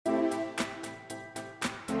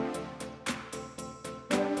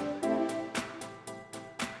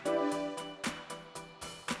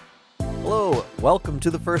Hello, welcome to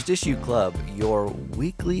the First Issue Club, your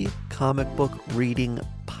weekly comic book reading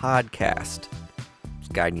podcast.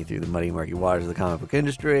 Just guiding you through the muddy, murky waters of the comic book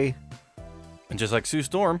industry. And just like Sue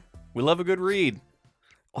Storm, we love a good read.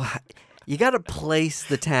 You got to place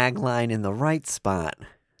the tagline in the right spot.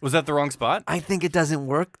 Was that the wrong spot? I think it doesn't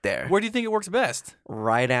work there. Where do you think it works best?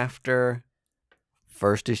 Right after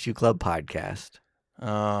First Issue Club podcast.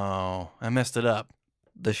 Oh, I messed it up.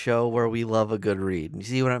 The show where we love a good read. You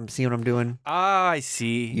see what I'm doing? I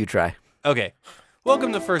see. You try. Okay.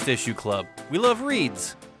 Welcome to First Issue Club. We love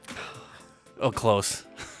reads. Oh, close.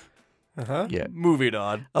 Uh-huh. Yeah. Moving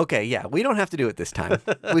on. Okay, yeah. We don't have to do it this time.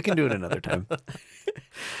 We can do it another time.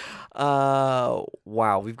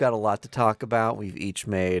 Wow, we've got a lot to talk about. We've each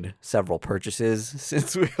made several purchases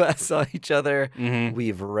since we last saw each other. Mm-hmm.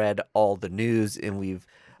 We've read all the news and we've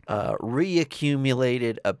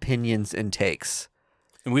reaccumulated opinions and takes.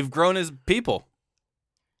 And we've grown as people,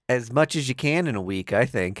 As much as you can in a week, I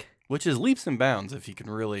think. which is leaps and bounds if you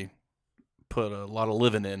can really put a lot of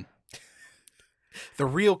living in. The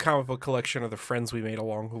real comic book collection of the friends we made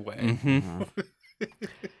along the way. Mm-hmm.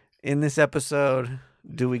 In this episode,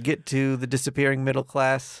 do we get to the disappearing middle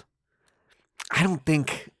class? I don't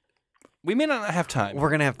think We may not have time. we're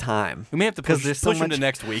going to have time. We may have to 'Cause push there's so into much-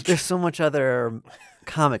 next week. There's so much other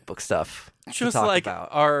comic book stuff to Just talk like about.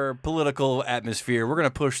 our political atmosphere, we're going to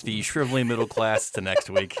push the shriveling middle class to next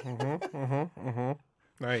week.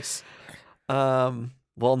 Nice.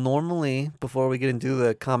 Well, normally, before we get into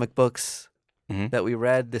the comic books Mhm. that we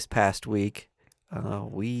read this past week,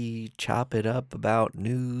 we chop it up about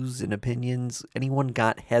news and opinions. Anyone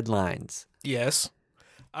got headlines? Yes.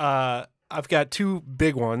 I've got two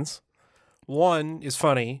big ones. One is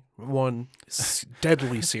funny. One is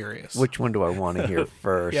deadly serious. Which one do I want to hear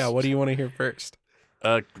first? Yeah, what do you want to hear first?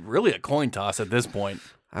 Really a coin toss at this point.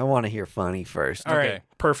 I want to hear funny first. All right, Okay.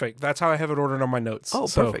 perfect. That's how I have it ordered on my notes. Oh,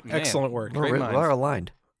 So, perfect. Man. excellent work. We're, Great we're minds.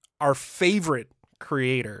 aligned. Our favorite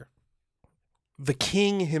creator, the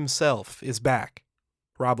king himself, is back.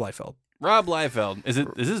 Rob Liefeld. Rob Liefeld. Is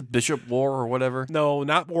this Bishop War or whatever? No,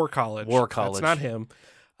 not War College. War College. That's not him.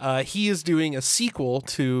 He is doing a sequel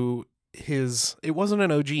to his. It wasn't an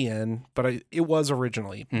OGN, but it was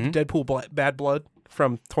originally Mhm. Deadpool Bad Blood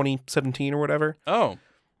from 2017 or whatever. Oh,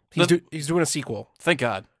 He's doing a sequel. thank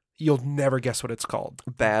God. You'll never guess what it's called.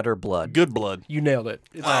 Bad or blood? Good blood. You nailed it.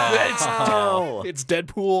 It's, Oh. it's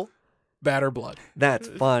Deadpool Bad or Blood. That's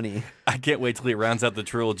funny. I can't wait till he rounds out the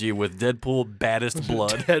trilogy with Deadpool Baddest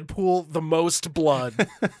Blood. Deadpool, the most blood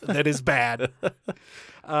that is bad.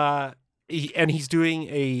 And he's doing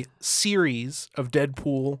a series of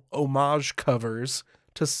Deadpool homage covers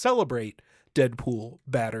to celebrate Deadpool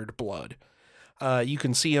Battered Blood. You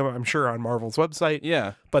can see him, I'm sure, on Marvel's website.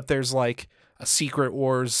 Yeah. But there's like a Secret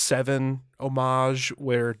Wars 7 homage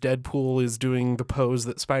where Deadpool is doing the pose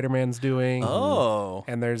that Spider-Man's doing. Oh.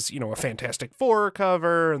 And there's, a Fantastic Four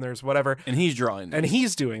cover, and there's whatever. And he's drawing. And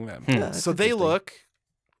he's doing them. that's So they interesting. look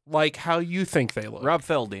like how you think they look. Rob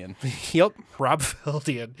Feldian. Yep, Rob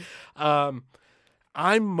Feldian.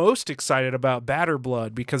 I'm most excited about Batter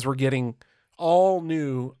Blood because we're getting all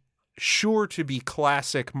new, sure to be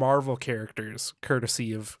classic Marvel characters,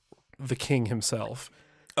 courtesy of the king himself.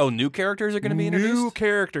 Oh, new characters are going to be New introduced?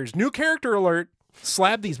 characters. New character alert.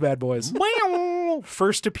 Slap these bad boys.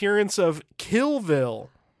 First appearance of Killville,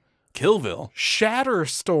 Killville.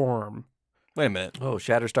 Shatterstorm, Wait a minute. Oh,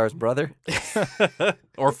 Shatterstar's brother?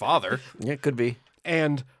 Or father. Yeah, it could be.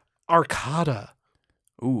 and Arcada.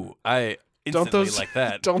 Ooh, I Don't instantly those like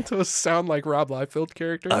that. Don't those sound like Rob Liefeld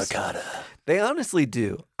characters? They honestly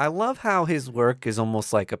do. I love how his work is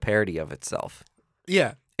almost like a parody of itself.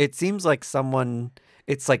 Yeah. It seems like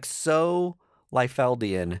it's like so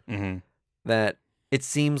Liefeldian Mm-hmm. that it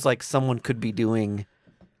seems like someone could be doing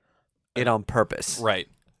it on purpose. Right.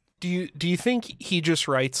 Do you think he just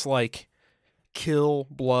writes like kill,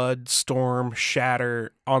 blood, storm,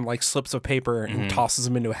 shatter on like slips of paper and tosses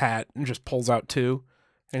them into a hat and just pulls out two?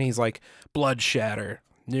 And he's like, blood shatter,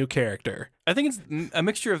 new character. I think it's a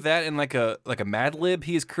mixture of that and like a Mad Lib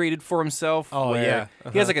he has created for himself. Oh, where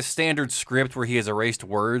yeah. He has like a standard script where he has erased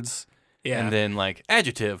words. Yeah. And then like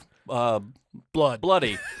adjective, blood.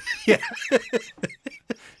 bloody. Yeah.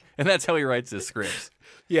 And that's how he writes his scripts.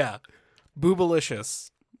 Yeah.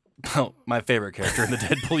 Boobalicious. Oh, my favorite character in the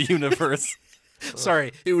Deadpool universe.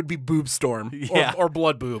 Sorry, it would be Boob Storm. Yeah. Or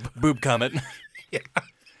Blood Boob. Boob Comet. Yeah.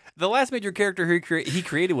 The last major character he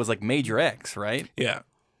created was like Major X, right? Yeah.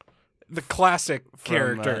 The classic From,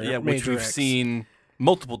 character. which Major we've X. seen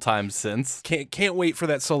multiple times since. Can't wait for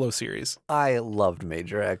that solo series. I loved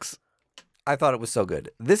Major X. I thought it was so good.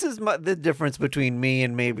 This is the difference between me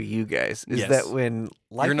and maybe you guys is Yes. that when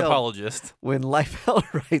You're an Liefeld, apologist. when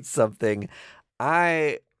Liefeld writes something,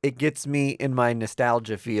 it gets me in my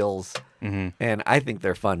nostalgia feels, and I think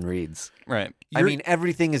they're fun reads. Right. I mean,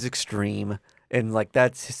 everything is extreme, and like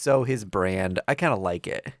that's so his brand. I kind of like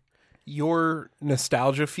it. Your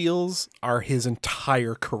nostalgia feels are his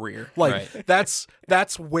entire career. Like Right. that's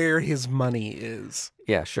where his money is.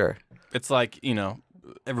 Yeah, sure. It's like,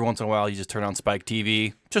 every once in a while you just turn on Spike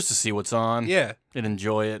TV just to see what's on Yeah, and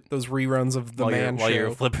enjoy it those reruns of the while you're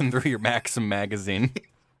Show. flipping through your Maxim magazine.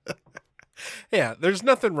 Yeah, there's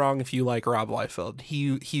nothing wrong if you like Rob Liefeld.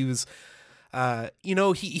 He was,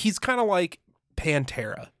 he's kind of like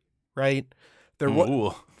Pantera, right?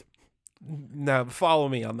 Ooh. Now follow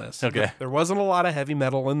me on this. Okay. There wasn't a lot of heavy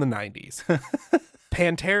metal in the 90s.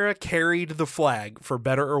 Pantera carried the flag, for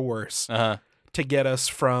better or worse, Uh-huh. to get us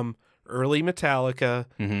from early Metallica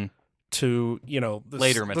Mm-hmm. to, the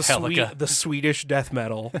Later Metallica. the Swedish death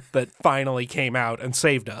metal that finally came out and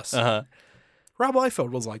saved us. Uh-huh. Rob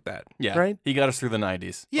Liefeld was like that. Yeah. Right? He got us through the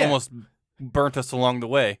 90s. Yeah. Almost burnt us along the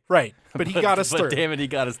way. Right. But he got us but through. damn it, he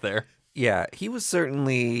got us there. Yeah, he was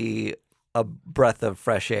certainly a breath of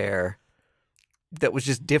fresh air that was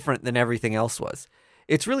just different than everything else was.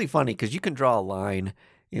 It's really funny because you can draw a line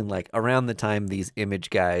in like around the time these Image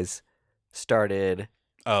guys started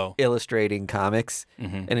Oh. illustrating comics,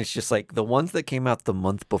 Mm-hmm. and it's just like the ones that came out the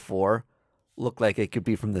month before look like it could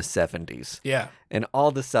be from the 70s. Yeah. And all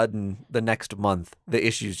of a sudden, the next month, the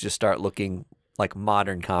issues just start looking like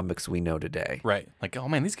modern comics we know today. Right. Like, oh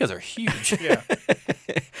man, these guys are huge. Yeah.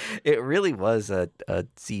 It really was a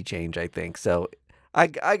sea change, I think. So I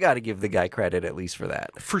got to give the guy credit at least for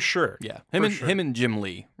that. For sure. Yeah. For sure. Him and Jim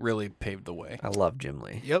Lee really paved the way. I love Jim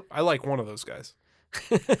Lee. Yep. I like one of those guys.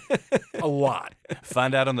 A lot.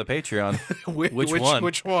 Find out on the Patreon. Which one?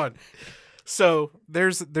 Which one? So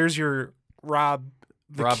there's your Rob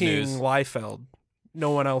the Rob King News. Liefeld. No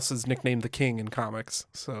one else is nicknamed the King in comics.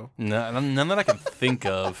 So None that I can think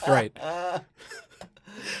of. right.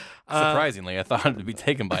 Surprisingly, I thought it would be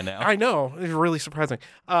taken by now. I know. It's really surprising.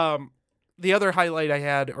 The other highlight I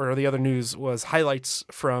had, or the other news, was highlights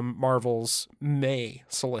from Marvel's May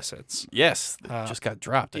solicits. Yes. It just got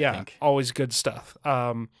dropped, I think. Always good stuff.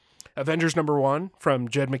 Avengers #1 from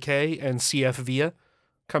Jed McKay and CF Villa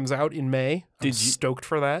comes out in May. I'm stoked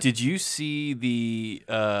for that. Did you see the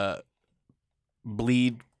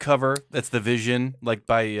Bleed cover? That's the Vision, like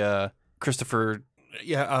by Christopher.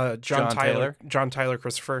 Yeah, John Tyler? John Tyler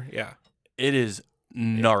Christopher. Yeah. It is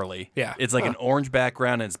gnarly. Yeah. It's like an orange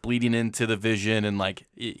background and it's bleeding into the Vision, and like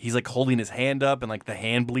he's like holding his hand up and like the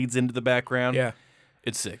hand bleeds into the background. Yeah.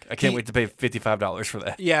 It's sick. I can't wait to pay $55 for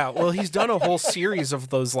that. Yeah. Well, he's done a whole series of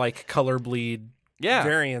those like color bleed Yeah.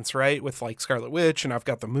 variants, right? With like Scarlet Witch, and I've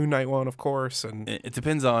got the Moon Knight one, of course. And It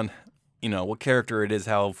depends on, what character it is,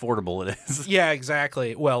 how affordable it is. yeah,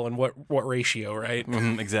 exactly. Well, and what ratio, right?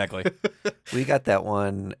 Mhm, exactly. We got that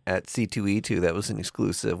one at C2E2 that was an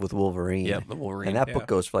exclusive with Wolverine. Yep, the Wolverine. And that Yeah. book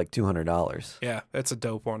goes for like $200. Yeah, that's a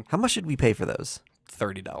dope one. How much did we pay for those?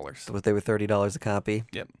 $30. They were $30 a copy?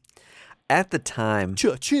 Yep. At the time,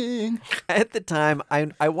 Cha-ching.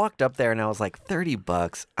 I walked up there and I was like,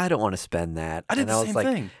 $30. I don't want to spend that. I did and the I was same like,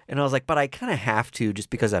 thing. And I was like, but I kind of have to just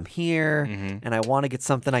because I'm here and I want to get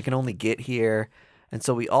something I can only get here. And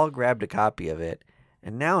so we all grabbed a copy of it.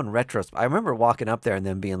 And now in retrospect, I remember walking up there and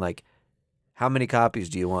then being like, how many copies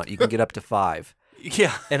do you want? You can get up to 5.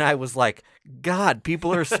 Yeah. And I was like, God,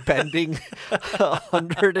 people are spending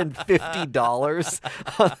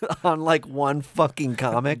 $150 on like one fucking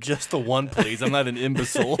comic. Just the one, please. I'm not an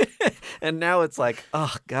imbecile. And now it's like,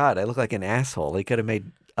 oh God, I look like an asshole. They could have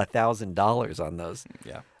made $1,000 on those.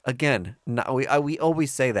 Yeah. Again, we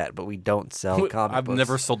always say that, but we don't sell comic I've books.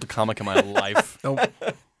 never sold a comic in my life. Nope.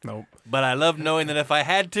 Nope. But I love knowing that if I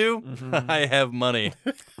had to, I have money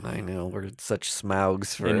I know we're such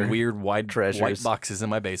smaugs for in weird white treasures. boxes in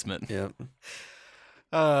my basement. Yep.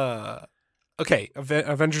 Okay,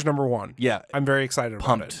 Avengers #1. Yeah. I'm very excited about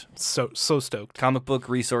Pumped. it. So stoked. Comic Book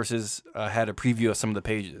Resources had a preview of some of the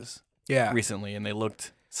pages Yeah. recently, and they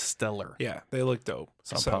looked stellar. Yeah, they look dope.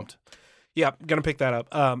 So I'm pumped. Yeah, gonna pick that up.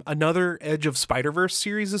 Another Edge of Spider-Verse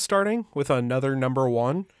series is starting with another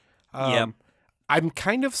 #1. Yep. I'm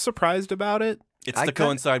kind of surprised about it. It's I to got-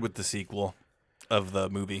 coincide with the sequel of the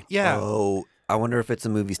movie. Yeah, Oh, I wonder if it's a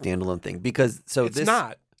movie standalone thing because it's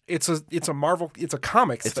not. It's a Marvel. It's a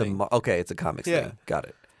comics It's thing. okay. It's a comics Yeah. thing. Got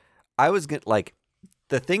it. I was gonna like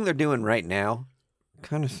the thing they're doing right now.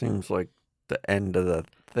 Kind of seems like the end of the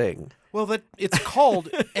thing. Well, that it's called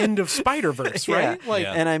End of Spider-Verse, right? Yeah. Like,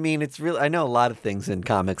 Yeah. And I mean, it's really. I know a lot of things in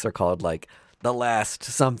comics are called like the last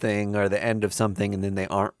something or the end of something, and then they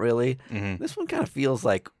aren't really. Mm-hmm. This one kind of feels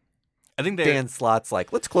like I think Dan Slott's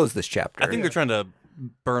like, let's close this chapter. I think they're trying to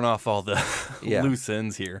burn off all the Yeah. loose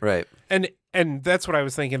ends here. right. And that's what I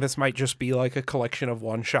was thinking. This might just be like a collection of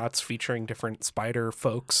one-shots featuring different spider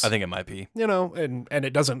folks. I think it might be. You know, and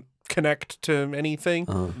it doesn't connect to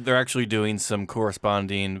anything. They're actually doing some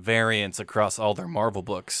corresponding variants across all their Marvel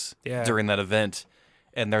books Yeah. during that event.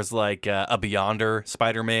 And there's like a Beyonder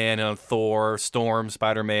Spider-Man, and a Thor, Storm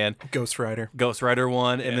Spider-Man, Ghost Rider. Ghost Rider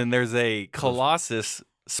one, and then there's a Colossus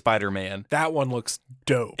Spider-Man. That one looks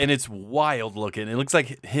dope. And it's wild looking. It looks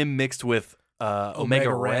like him mixed with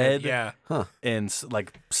Omega Red. Yeah. And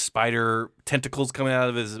like spider tentacles coming out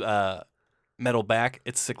of his metal back.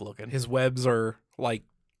 It's sick looking. His webs are like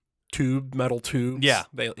metal tubes. Yeah.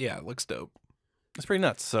 It looks dope. It's pretty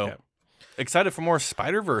nuts. So Yeah. excited for more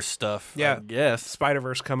Spider-Verse stuff. Yeah. I guess.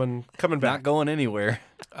 Spider-Verse coming Not back. going anywhere.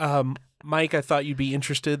 Mike, I thought you'd be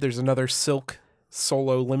interested. There's another Silk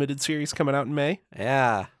solo limited series coming out in May.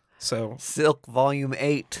 Yeah. So, Silk Volume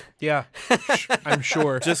 8. yeah, I'm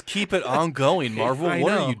sure. Just keep it ongoing, Marvel. I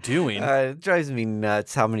What know. are you doing? It drives me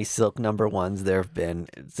nuts how many Silk #1s there have been.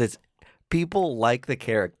 It's people like the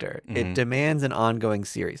character. It demands an ongoing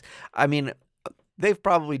series. I mean, they've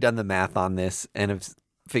probably done the math on this and have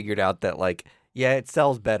figured out that, like, yeah, it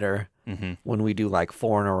sells better when we do like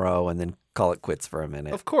 4 in a row and then call it quits for a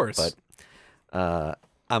minute. Of course. But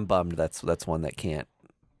I'm bummed that's one that can't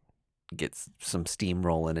get some steam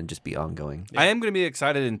rolling and just be ongoing. I am going to be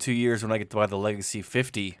excited in 2 years when I get to buy the Legacy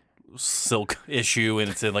 50 Silk issue, and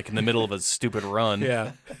it's in like in the middle of a stupid run.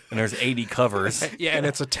 yeah. And there's 80 covers. Yeah, and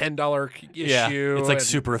it's a $10 issue. Yeah, it's like and-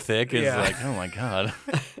 super thick. It's Yeah. like, oh my god,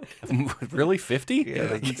 really 50? They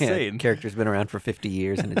can't. Insane. Character's been around for 50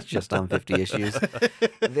 years and it's just on 50 issues.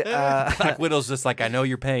 Black Widow's just like, I know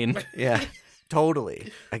your pain. Yeah, totally.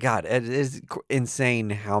 God, it is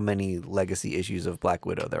insane how many legacy issues of Black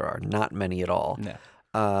Widow there are. Not many at all. No.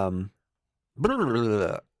 I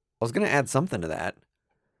was gonna add something to that.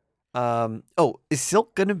 Is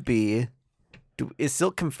Silk gonna be? Is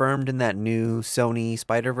Silk confirmed in that new Sony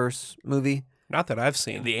Spider-Verse movie, Not that I've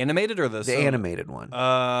seen. The animated or the the animated one?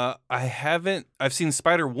 I haven't. I've seen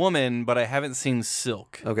Spider Woman, but I haven't seen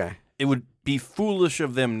Silk. Okay. It would be foolish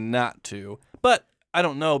of them not to. But I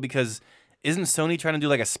don't know, because isn't Sony trying to do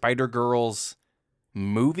like a Spider Girls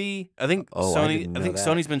movie? I think Oh, I didn't know that.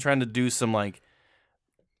 Sony's been trying to do some like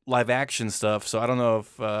live action stuff. So I don't know if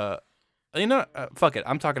fuck it.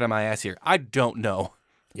 I'm talking to my ass here. I don't know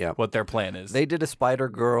Yeah. what their plan is. They did a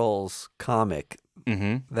Spider-Girls comic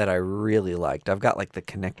Mm-hmm. that I really liked. I've got like the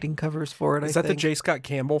connecting covers for it. Is I that think. the J. Scott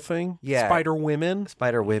Campbell thing? Yeah. Spider Women?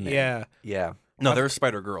 Spider Women? Yeah. Yeah. No, there's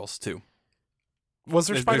Spider Girls too. Was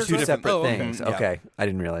there There's Spider two Girls? different Separate okay. things. Yeah. Okay. I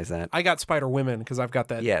didn't realize that. I got Spider Women because I've got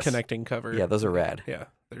that Yes. connecting cover. Yeah, those are rad. Yeah,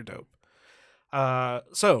 they're dope.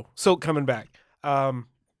 So Silk coming back.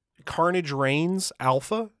 Carnage Reigns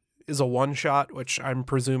Alpha is a one shot, which I'm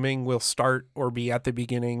presuming will start or be at the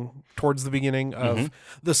beginning, towards the beginning of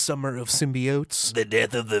the Summer of Symbiotes. The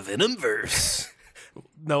death of the Venomverse.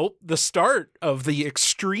 Nope, the start of the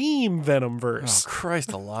Extreme Oh Venomverse.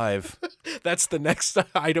 Christ alive! That's the next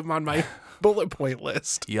item on my bullet point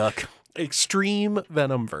list. Yuck. Extreme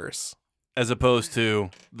Venomverse. As opposed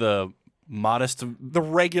to the modest. The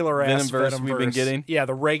regular ass Venomverse we've been getting? Yeah,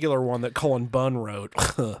 the regular one that Cullen Bunn wrote.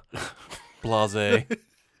 Blase.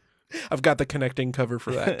 I've got the connecting cover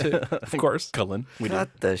for that too, of course. Cullen. We do.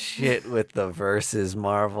 Cut the shit with the verses,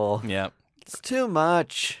 Marvel. Yeah. It's too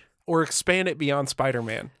much. Or expand it beyond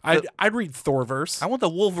Spider-Man. I'd read Thorverse. I want the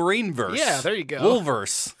Wolverine verse. Yeah, there you go.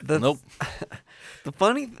 Wolverse. Nope. The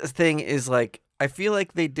funny thing is, like, I feel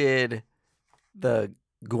like they did the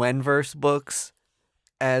Gwenverse books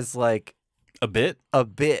as like A bit. a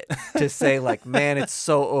bit to say like, man, it's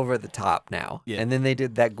so over the top now. Yeah. And then they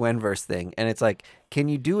did that Gwenverse thing, and it's like, can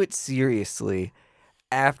you do it seriously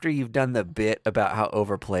after you've done the bit about how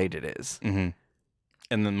overplayed it is? Mm-hmm.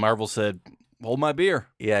 And then Marvel said, "Hold my beer."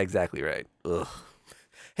 Yeah, exactly right. Ugh.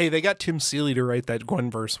 Hey, they got Tim Seeley to write that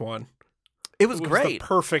Gwenverse one. It was Who's great. the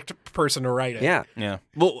perfect person to write it. Yeah. Yeah.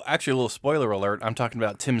 Well, actually, a little spoiler alert. I'm talking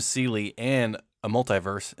about Tim Seeley and a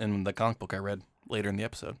multiverse in the comic book I read later in the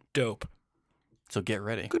episode. Dope. So get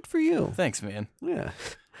ready. Good for you. Thanks, man. Yeah.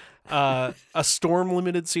 A Storm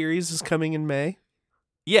limited series is coming in May.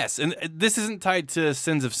 Yes, and this isn't tied to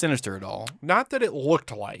Sins of Sinister at all. Not that it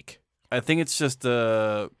looked like. I think it's just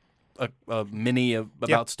a mini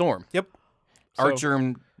about Storm. Yep. So-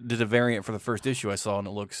 Archer did a variant for the first issue I saw, and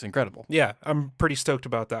it looks incredible. Yeah, I'm pretty stoked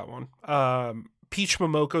about that one. Peach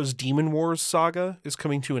Momoko's Demon Wars saga is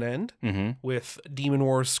coming to an end Mm-hmm. with Demon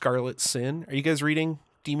Wars Scarlet Sin. Are you guys reading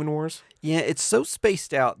Demon Wars. Yeah, it's so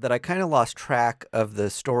spaced out that I kind of lost track of the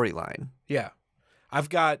storyline. Yeah. I've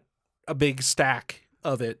got a big stack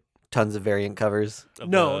of it. Tons of variant covers.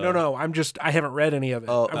 No. I haven't read any of it.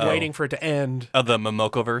 Oh, I'm waiting for it to end. Of the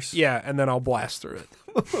Momokoverse? Yeah, and then I'll blast through it.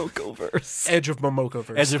 Momokoverse. Edge of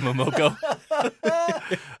Momokoverse. Edge of Momoko.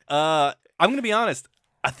 I'm going to be honest.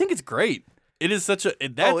 I think it's great. It is such a...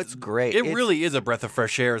 it's great. It really is a breath of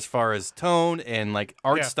fresh air as far as tone and like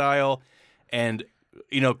art Yeah. style. And,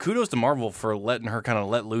 kudos to Marvel for letting her kind of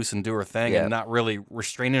let loose and do her thing Yeah. and not really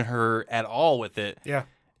restraining her at all with it. Yeah.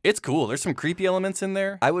 It's cool. There's some creepy elements in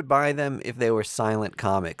there. I would buy them if they were silent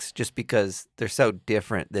comics, just because they're so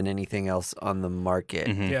different than anything else on the market.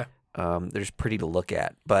 Mhm. Yeah. They're just pretty to look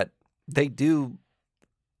at, but they do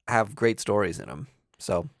have great stories in them.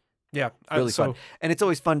 So Yeah. really fun, and it's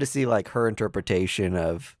always fun to see like her interpretation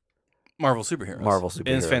of Marvel superheroes. Marvel And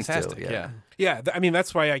it's superheroes, fantastic. too, Yeah. Yeah, I mean,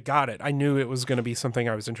 that's why I got it. I knew it was going to be something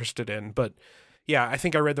I was interested in. But yeah, I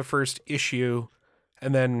think I read the first issue,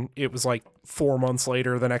 and then it was like 4 months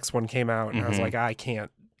later, the next one came out, and I was like, I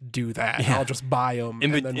can't do that. Yeah. I'll just buy them.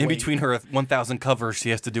 In between her 1,000 covers she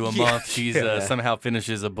has to do a month, she's somehow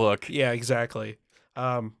finishes a book. Yeah, exactly.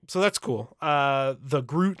 So that's cool. The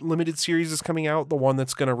Groot limited series is coming out, the one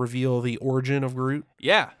that's going to reveal the origin of Groot.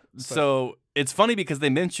 Yeah. So it's funny because they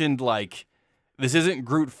mentioned like this isn't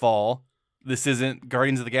Groot Fall, this isn't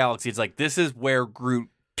Guardians of the Galaxy. It's like this is where Groot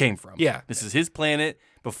came from. Yeah. This is his planet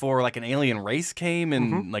before like an alien race came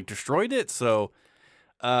and like destroyed it. So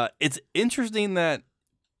it's interesting that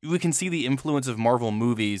we can see the influence of Marvel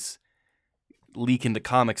movies leak into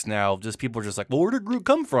comics now. Just people are just like, well, where did Groot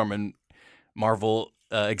come from? And Marvel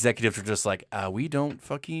executives are just like, we don't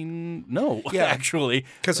fucking know, Yeah. actually.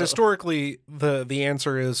 Because historically, the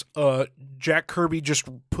answer is Jack Kirby just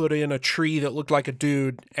put in a tree that looked like a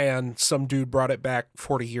dude, and some dude brought it back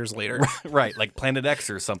 40 years later. Right, like Planet X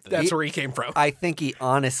or something. That's where he came from. I think he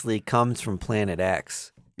honestly comes from Planet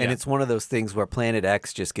X, and Yeah. it's one of those things where Planet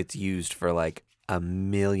X just gets used for like a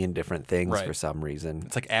million different things Right. for some reason.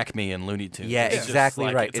 It's like Acme and Looney Tunes. Yeah, It's just exactly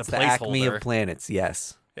like- right. It's, It's a the acme placeholder. of planets.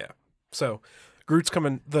 Yes. Yeah. So Groot's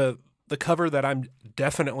coming. The cover that I'm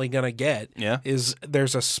definitely gonna get Yeah. is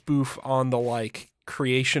there's a spoof on the like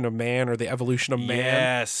creation of man or the evolution of man,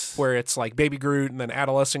 Yes. where it's like baby Groot and then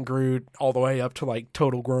adolescent Groot all the way up to like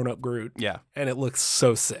total grown up Groot, Yeah. and it looks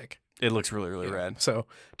so sick. It looks really, really rad. So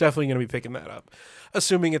definitely gonna be picking that up,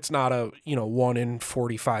 assuming it's not a 1 in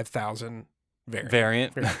 45,000 variant.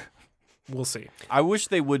 Variant. We'll see. I wish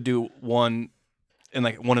they would do one in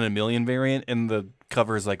like 1 in a million variant, and the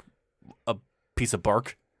cover is like a piece of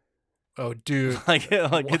bark. Oh, dude. like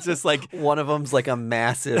it's just like One of them's like a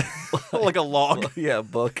massive, like a log. yeah,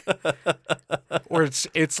 book. Or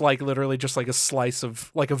it's like literally just like a slice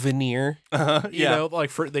of like a veneer, you know,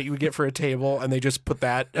 like that you would get for a table, and they just put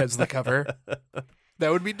that as the cover.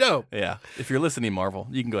 That would be dope. Yeah. If you're listening, Marvel,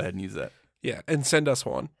 you can go ahead and use that Yeah, and send us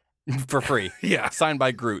one. for free. Yeah, Signed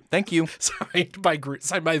by Groot. Thank you. signed by Groot,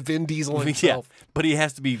 signed by Vin Diesel himself. Yeah, but he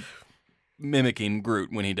has to be mimicking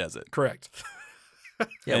Groot when he does it. Correct.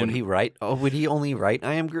 Yeah, would And- he write? Oh, would he only write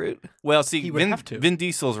 "I am Groot"? Well, see, He would have to. Vin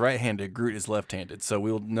Diesel's right-handed, Groot is left-handed, so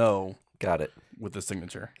we'll know Got it. with the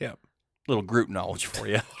signature. Yeah. Little Groot knowledge for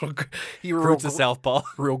you. You were Groot's a southpaw.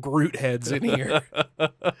 real Groot heads in here.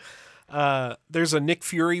 There's a Nick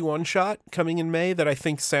Fury one shot coming in May that I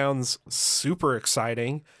think sounds super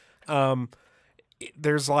exciting.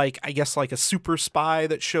 There's like, I guess, like a super spy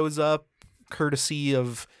that shows up courtesy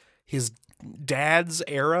of his dad's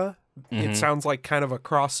era. It sounds like kind of a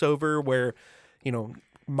crossover where,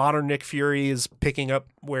 modern Nick Fury is picking up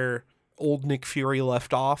where old Nick Fury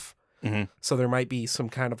left off. So there might be some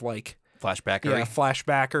kind of like Flashbackery.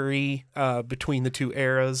 flashbackery between the two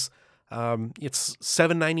eras. It's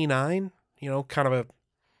 $7.99. Kind of a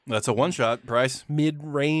That's a one-shot price.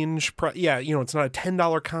 mid-range. It's not a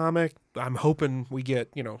 $10 comic. I'm hoping we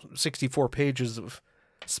get 64 pages of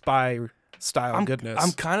spy style goodness.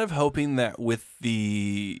 I'm kind of hoping that with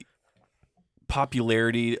the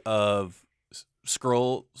popularity of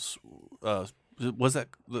Skrull, was that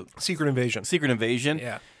the Secret Invasion. Secret Invasion?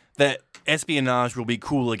 Yeah. That espionage will be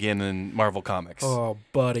cool again in Marvel Comics. Oh,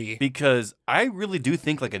 buddy. Because I really do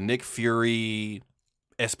think like a Nick Fury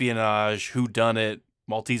espionage, whodunit,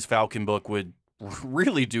 Maltese Falcon book would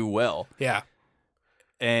really do well. Yeah.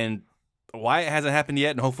 And why it hasn't happened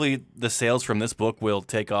yet, and hopefully the sales from this book will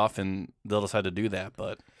take off and they'll decide to do that.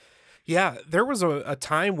 But Yeah, there was a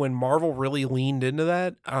time when Marvel really leaned into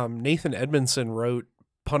that. Nathan Edmondson wrote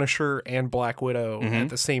Punisher and Black Widow at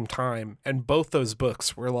the same time, and both those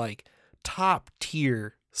books were like top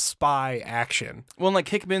tier spy action. well, like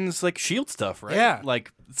Hickman's like Shield stuff, right? Yeah.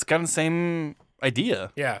 Like it's kind of the same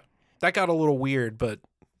idea. Yeah. That got a little weird, but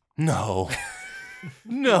No.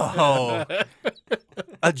 No.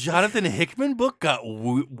 A Jonathan Hickman book got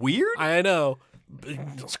weird? I know.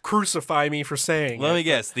 Crucify me for saying Let it. me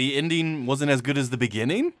guess. The ending wasn't as good as the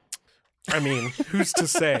beginning? I mean, who's to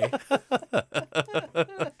say?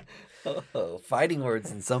 Oh, fighting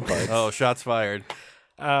words in some parts. Oh, shots fired.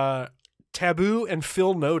 Taboo and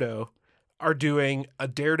Phil Noto are doing a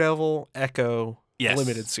Daredevil Echo Yes.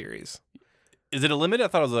 limited series. Is it a limit? I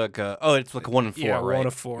thought it was like it's like a 1 in 4, Yeah, right? 1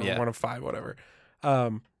 of 4, Yeah. 1 of 5, whatever.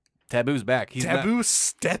 Taboo's back. He's Taboo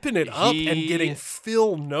stepping it up and getting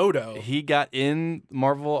Phil Noto. He got in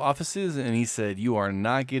Marvel offices and he said, "You are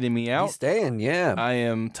not getting me out. He's staying, yeah. I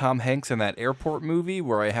am Tom Hanks in that airport movie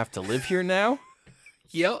where I have to live here now.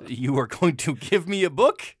 Yep. You are going to give me a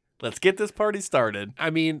book? Let's get this party started." I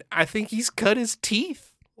mean, I think he's cut his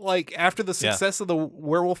teeth. Like, after the success of the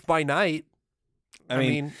Werewolf by Night, I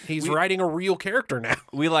mean he's writing a real character now.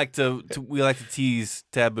 We like to tease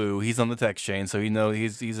Taboo. He's on the text chain, so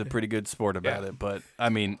he's a pretty good sport about it. But I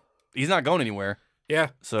mean, he's not going anywhere. Yeah.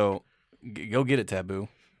 So go get it, Taboo.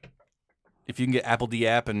 If you can get Apple D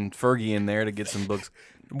App and Fergie in there to get some books,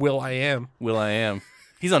 Will I Am.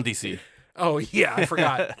 He's on DC. Oh, yeah, I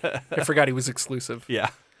forgot. I forgot he was exclusive. Yeah,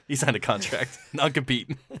 he signed a contract,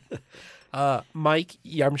 non-compete. Mike,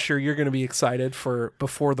 I'm sure you're going to be excited for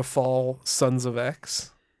Before the Fall, Sons of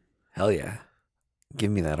X. Hell yeah. Give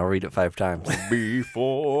me that. I'll read it 5 times.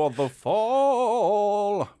 Before the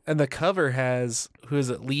fall. And the cover has, who is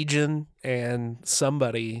it, Legion and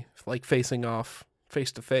somebody like facing off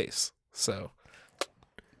face to face. So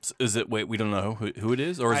Is it? Wait, we don't know who it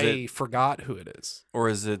is, or is I forgot who it is.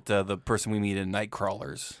 the person we meet in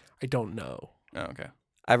Nightcrawlers? I don't know. Oh, okay.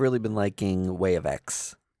 I've really been liking Way of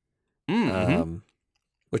X, Mm-hmm.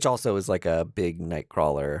 which also is like a big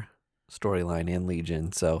Nightcrawler storyline in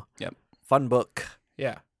Legion. So, Yep. Fun book.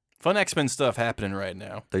 Yeah. Fun X-Men stuff happening right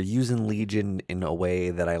now. They're using Legion in a way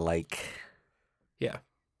that I like. Yeah.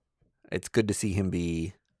 It's good to see him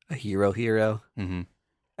be a hero, Mm-hmm.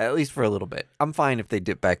 at least for a little bit. I'm fine if they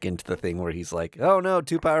dip back into the thing where he's like, oh no,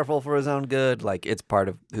 too powerful for his own good. Like, it's part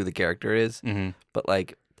of who the character is. Mm-hmm. But,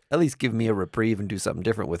 like, at least give me a reprieve and do something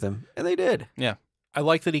different with him. And they did. Yeah. I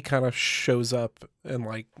like that he kind of shows up and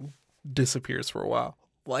like disappears for a while.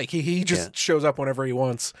 Like he just shows up whenever he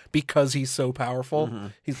wants because he's so powerful. Mm-hmm.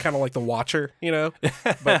 He's kind of like the Watcher, you know,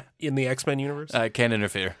 but in the X-Men universe. Can't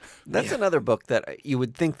interfere. That's another book that you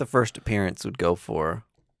would think the first appearance would go for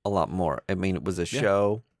a lot more. I mean, it was a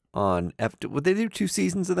show on would they do 2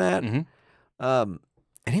 seasons of that? Mhm. And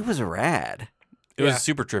it was rad. It was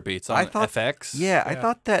super trippy. It's on FX. Yeah, I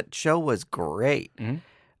thought that show was great.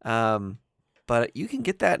 Mhm. But you can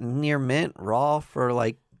get that near mint raw for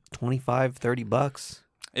like $25-$30.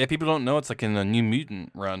 Yeah, people don't know it's like in a New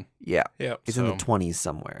Mutant run. Yeah. Yeah. It's in the 20s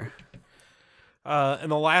somewhere.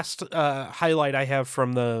 And the last highlight I have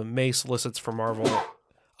from the May solicits for Marvel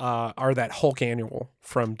are that Hulk annual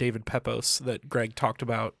from David Pepos that Greg talked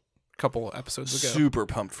about a couple episodes ago. Super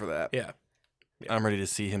pumped for that. Yeah. I'm ready to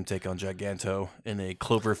see him take on Giganto in a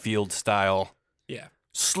Cloverfield style Yeah.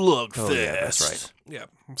 slugfest. Oh, yeah, that's right. Yeah.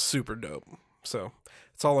 Super dope. So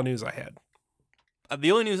that's all the news I had.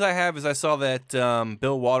 The only news I have is I saw that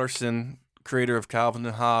Bill Watterson, creator of Calvin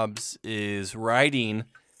and Hobbes, is writing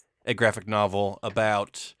a graphic novel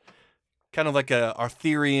about kind of like a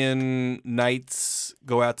Arthurian knights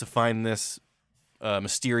go out to find this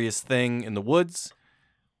mysterious thing in the woods.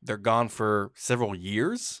 They're gone for several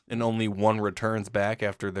years, and only one returns back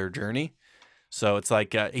after their journey. So it's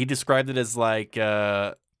like he described it as like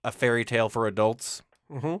a fairy tale for adults.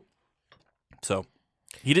 Mm-hmm. So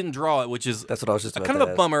he didn't draw it, which is That's what I was just about kind to of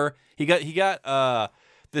a ask. bummer. He got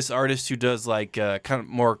this artist who does like kind of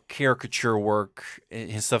more caricature work.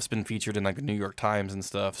 His stuff's been featured in like the New York Times and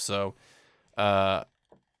stuff. So,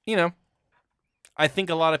 you know, I think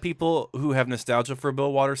a lot of people who have nostalgia for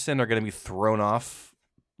Bill Watterson are going to be thrown off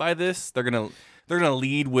by this. They're gonna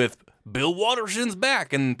lead with Bill Watterson's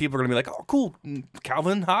back, and people are gonna be like, "Oh, cool,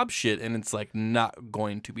 Calvin Hobbes shit," and it's like not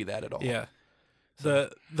going to be that at all. Yeah.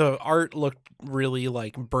 The art looked really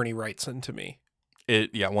like Bernie Wrightson to me.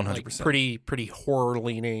 100%. Like pretty horror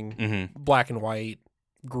leaning, Mm-hmm. black and white,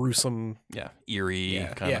 gruesome. Yeah, eerie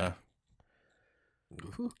Yeah, kind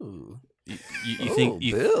of. Ooh. You think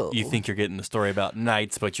Bill. you think you're getting a story about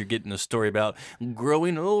knights, but you're getting a story about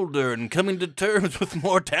growing older and coming to terms with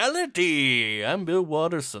mortality. I'm Bill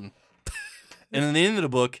Watterson. And in the end of the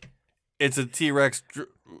book, it's a T-Rex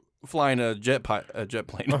flying a jet plane.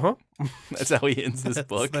 Uh-huh. That's how he ends this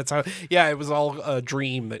book. That's how. Yeah, it was all a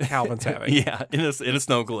dream that Calvin's having. Yeah, in a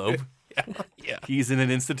snow globe. Yeah. He's in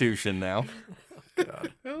an institution now.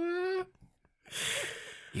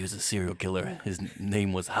 He was a serial killer. His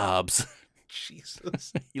name was Hobbs.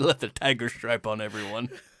 Jesus. He left a tiger stripe on everyone.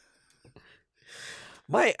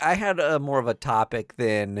 I had a more of a topic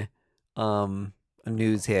than a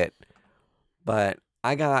news hit, but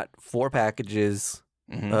I got 4 packages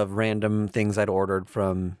of random things I'd ordered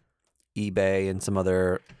from eBay and some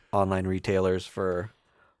other online retailers for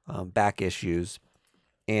back issues.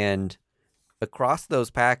 And across those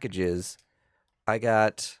packages, I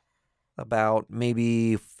got about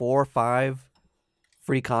maybe 4 or 5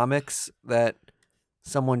 free comics that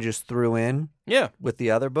someone just threw in Yeah. with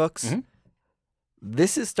the other books. Mhm.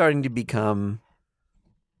 This is starting to become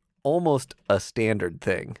almost a standard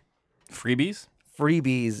thing. Freebies?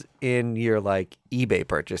 Freebies in your like eBay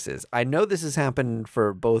purchases. I know this has happened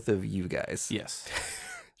for both of you guys. Yes.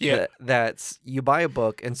 Yeah. That's you buy a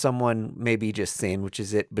book and someone maybe just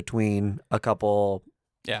sandwiches it between a couple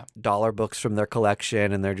dollar books from their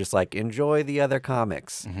collection and they're just like, enjoy the other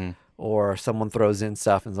comics. Mm-hmm. Or someone throws in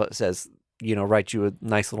stuff and says, writes you a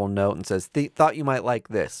nice little note and says, thought you might like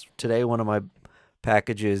this. Today, one of my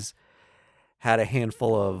packages had a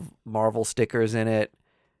handful of Marvel stickers in it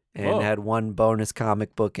and had one bonus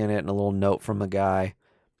comic book in it and a little note from a guy.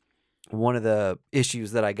 One of the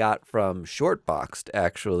issues that I got from Shortboxed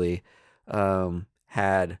actually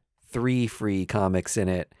had 3 free comics in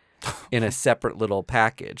it in a separate little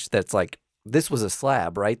package. That's like, this was a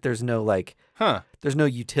slab, right? There's no like, there's no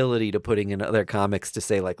utility to putting in other comics to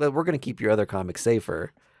say like, we're going to keep your other comics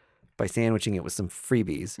safer by sandwiching it with some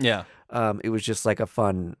freebies. Yeah. It was just like a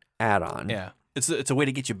fun add-on. Yeah. It's a way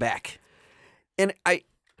to get you back. And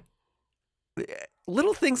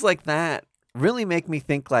little things like that really make me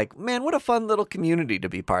think like, man, what a fun little community to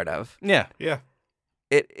be part of. Yeah. Yeah.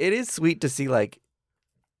 It is sweet to see like,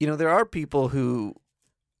 there are people who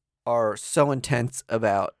are so intense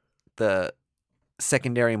about the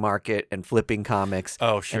secondary market and flipping comics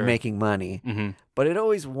Oh, sure. and making money. Mm-hmm. But it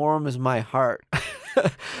always warms my heart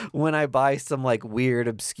when I buy some like weird,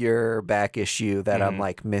 obscure back issue that I'm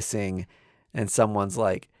like missing and someone's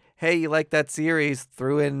like, hey, you like that series?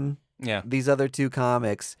 Threw in these other 2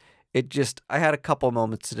 comics. I had a couple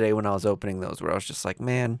moments today when I was opening those where I was just like,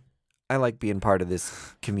 man, I like being part of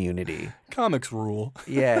this community. Comics rule.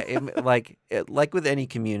 Yeah. Like with any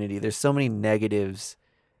community, there's so many negatives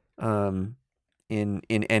in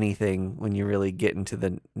anything when you really get into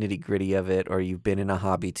the nitty gritty of it, or you've been in a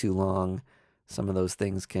hobby too long. Some of those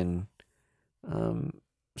things can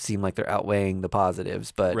seem like they're outweighing the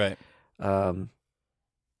positives, but Right.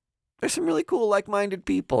 There's some really cool, like-minded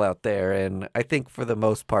people out there, and I think for the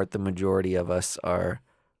most part, the majority of us are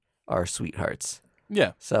sweethearts.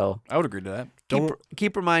 Yeah. So I would agree to that.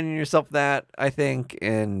 keep reminding yourself that, I think,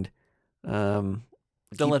 and Don't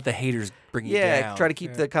let the haters bring you down. try to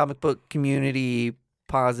keep the comic book community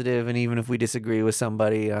positive, and even if we disagree with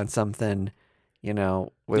somebody on something,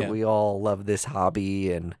 we all love this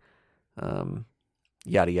hobby and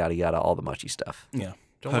yada yada yada, all the mushy stuff. Yeah.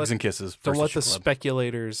 Hugs and kisses. Don't let the Club.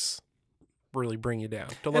 speculators really bring you down.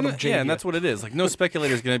 Don't let them jade and you. that's what it is. Like, no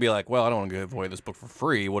speculator is going to be like, well, I don't want to give away this book for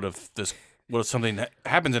free. What if something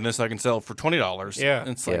happens in this I can sell for $20? Yeah. And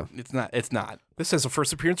it's like, it's not. This has a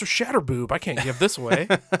first appearance of Shatterboob. I can't give this away.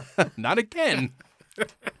 Not again.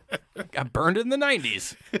 Got burned in the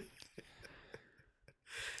 90s.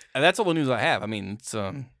 And that's all the news I have. I mean, it's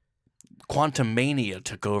Quantum Mania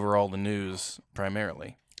took over all the news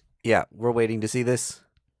primarily. Yeah, we're waiting to see this.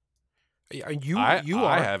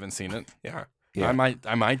 I haven't seen it. Yeah. Yeah.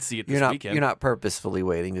 I might see it this weekend. You're not purposefully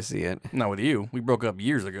waiting to see it. Not with you. We broke up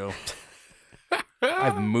years ago.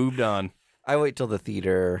 I've moved on. I wait till the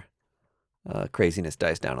theater craziness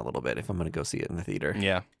dies down a little bit if I'm going to go see it in the theater.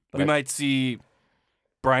 Yeah. But We might see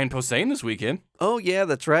Brian Posehn this weekend. Oh, yeah,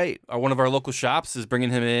 that's right. One of our local shops is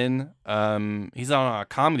bringing him in. He's on a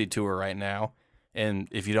comedy tour right now. And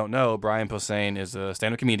if you don't know, Brian Posehn is a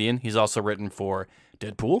stand-up comedian. He's also written for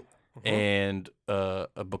Deadpool and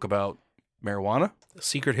a book about marijuana. The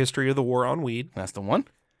Secret History of the War on Weed. That's the one.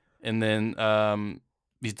 And then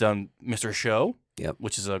he's done Mr. Show,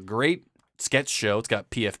 which is a great sketch show. It's got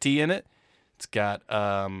PFT in it. It's got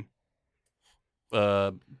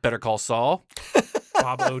Better Call Saul.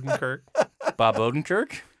 Bob Odenkirk. Bob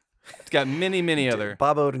Odenkirk. It's got many other.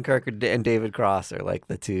 Bob Odenkirk and David Cross are like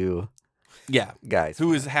the 2 guys.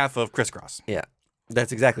 Who is half of Criss Cross. Yeah,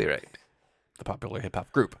 that's exactly right. The popular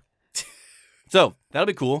hip-hop group. So, that'll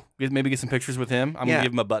be cool. Maybe get some pictures with him. I'm going to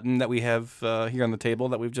give him a button that we have here on the table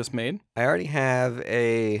that we've just made. I already have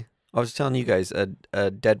I was telling you guys, a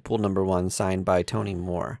Deadpool #1 signed by Tony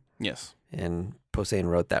Moore. Yes. And Posehn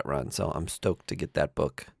wrote that run, so I'm stoked to get that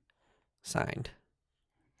book signed.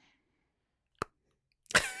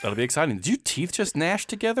 That'll be exciting. Did your teeth just gnash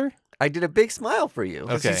together? I did a big smile for you.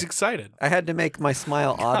 Okay. He's excited. I had to make my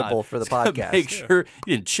smile audible for the podcast. Make sure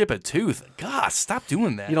you didn't chip a tooth. God, stop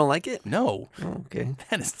doing that. You don't like it? No. Oh, okay.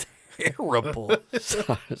 That is terrible.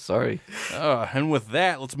 Sorry. And with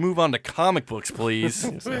that, let's move on to comic books, please.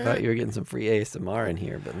 I thought you were getting some free ASMR in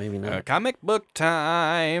here, but maybe not. Comic book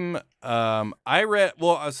time. I read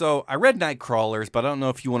Nightcrawlers, but I don't know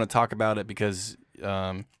if you want to talk about it because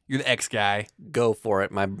you're the X guy. Go for it,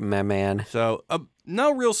 my man. So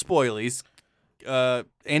no real spoilies.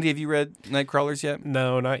 Andy, have you read Nightcrawlers yet?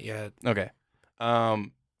 No, not yet. Okay.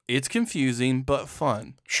 It's confusing but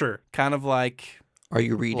fun. Sure. Kind of like. Are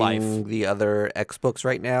you reading Life. the other X books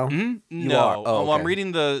right now? Mm-hmm. You No. are? Oh, Well, I'm okay.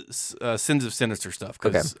 reading the Sins of Sinister stuff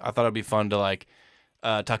because I thought it'd be fun to like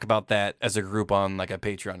talk about that as a group on like a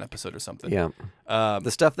Patreon episode or something. Yeah. The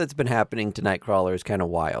stuff that's been happening to Nightcrawler is kind of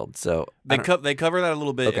wild. So They cover that a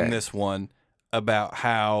little bit Okay. in this one about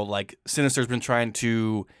how like Sinister's been trying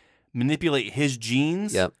to manipulate his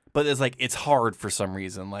genes. Yep. But it's hard for some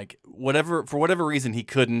reason. Like for whatever reason he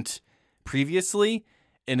couldn't previously.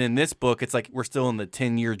 And in this book, it's like we're still in the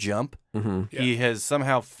 10-year jump. Mm-hmm. Yeah. He has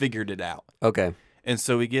somehow figured it out. Okay. And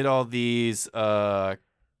so we get all these amalgamations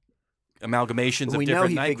We of know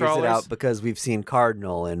different he Nightcrawlers. figures it out because we've seen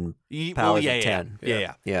Cardinal and Powers of 10.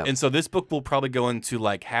 Yeah. Yeah. And so this book will probably go into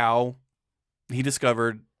like how he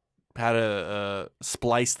discovered how to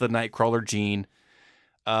splice the Nightcrawler gene.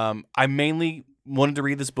 I mainly wanted to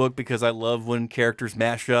read this book because I love when characters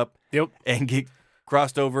mash up Yep. and get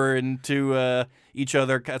crossed over into each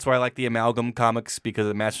other. That's why I like the Amalgam comics because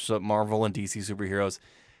it matches up Marvel and DC superheroes.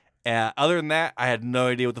 Other than that, I had no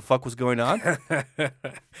idea what the fuck was going on.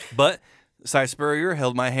 But Cy Spurrier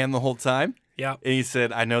held my hand the whole time. Yeah. And he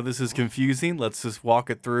said, I know this is confusing. Let's just walk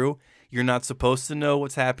it through. You're not supposed to know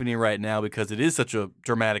what's happening right now because it is such a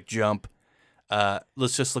dramatic jump.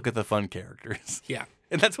 Let's just look at the fun characters. Yeah.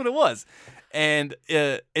 And that's what it was. And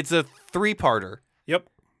it's a 3-parter. Yep.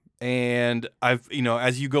 And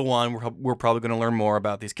as you go on, we're probably going to learn more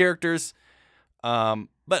about these characters.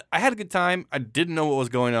 But I had a good time. I didn't know what was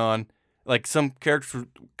going on. Like some characters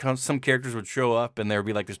would show up and there would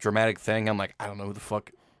be like this dramatic thing. I'm like, I don't know who the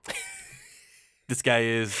fuck this guy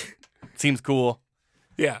is. Seems cool.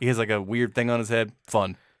 Yeah. He has like a weird thing on his head.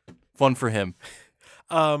 Fun for him.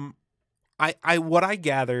 What I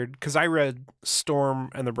gathered, because I read Storm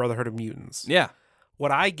and the Brotherhood of Mutants. Yeah.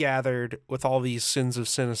 What I gathered with all these Sins of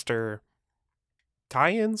Sinister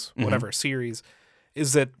tie-ins, whatever series,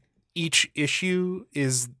 is that each issue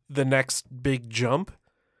is the next big jump.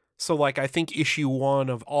 So, like, I think issue 1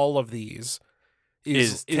 of all of these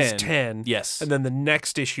is 10. Yes. And then the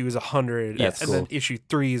next issue is 100. Yes. And then issue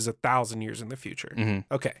 3 is 1,000 years in the future.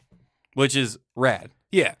 Mm-hmm. Okay. Which is rad.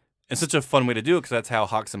 Yeah. It's such a fun way to do it because that's how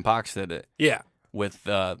Hawks and Pox did it Yeah. with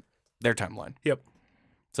their timeline. Yep.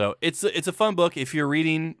 So it's a fun book. If you're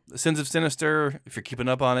reading Sins of Sinister, if you're keeping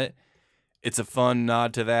up on it, it's a fun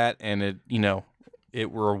nod to that, and it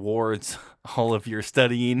rewards all of your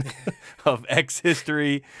studying of X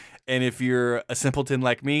history. And if you're a simpleton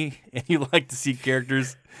like me and you like to see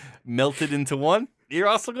characters melted into one, you're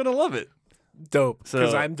also gonna love it. Dope.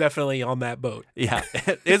 Because So- I'm definitely on that boat. Yeah,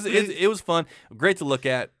 it was fun, great to look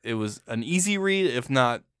at. It was an easy read, if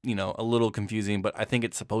not a little confusing, but I think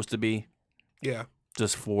it's supposed to be. Yeah.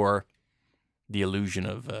 Just for the illusion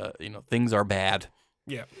of things are bad.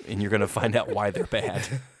 Yeah. And you're gonna find out why they're bad.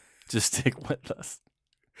 Just stick with us.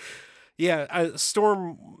 Yeah.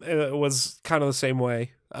 Storm was kind of the same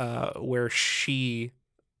way, where she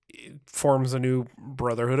forms a new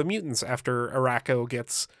Brotherhood of Mutants after Arakko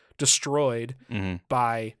gets destroyed Mm-hmm.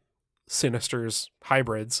 by Sinister's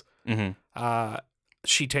hybrids. Mm-hmm.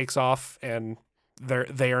 She takes off, and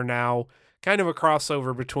they are now kind of a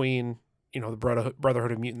crossover between the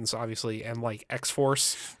Brotherhood of Mutants, obviously, and like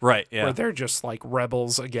X-Force, Right. Yeah. where they're just like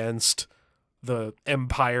rebels against the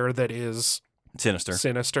empire that is Sinister.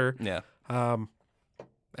 Sinister. Yeah. And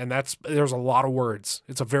there's a lot of words.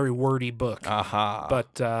 It's a very wordy book. Aha.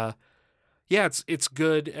 But yeah, it's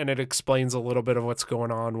good, and it explains a little bit of what's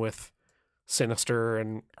going on with Sinister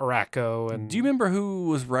and Arakko. And do you remember who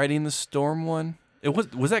was writing the Storm one? It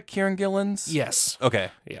was that Kieran Gillen's? Yes.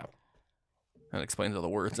 Okay. Yeah. That explains all the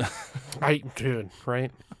words. Dude, right?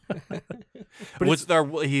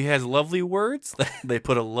 But he has lovely words. They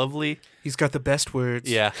put a lovely. He's got the best words.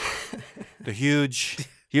 Yeah. The huge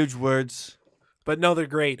words. But no, they're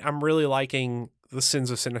great. I'm really liking the Sins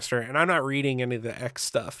of Sinister, and I'm not reading any of the X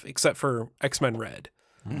stuff except for X-Men Red,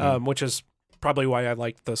 which is probably why I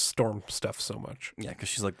like the Storm stuff so much. Yeah, because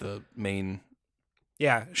she's like the main.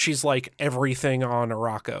 Yeah, she's like everything on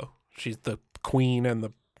Arakko. She's the queen and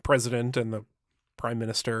the president and the prime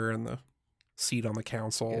minister and the seat on the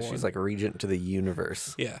council. Yeah, she's and- like a regent to the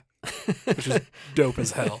universe. yeah, which is dope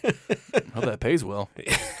as hell. Oh, that pays well.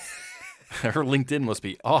 Her LinkedIn must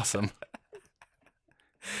be awesome.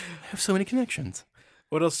 I have so many connections.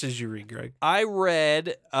 What else did you read, Greg? I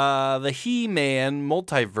read the He-Man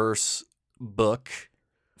multiverse book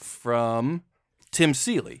from Tim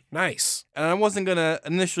Seeley. Nice. And I wasn't going to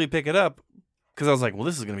initially pick it up because I was like, well,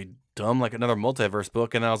 this is going to be dumb, like another multiverse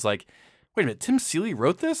book. And I was like, wait a minute, Tim Seeley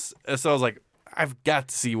wrote this? And so I was like, I've got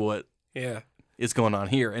to see what Yeah. is going on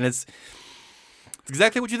here. And it's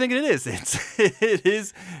exactly what you think it is. It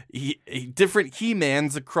is different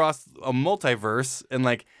He-Mans across a multiverse and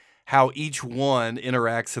like how each one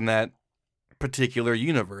interacts in that particular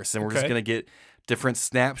universe. And we're just Okay. going to get different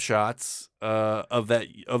snapshots of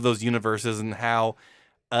those universes and how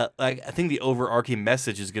I think the overarching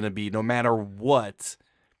message is going to be no matter what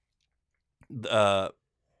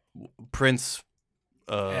Prince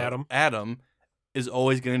Adam is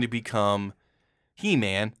always going to become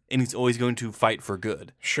He-Man, and he's always going to fight for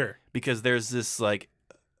good. Sure. Because there's this like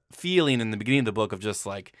feeling in the beginning of the book of just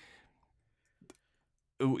like,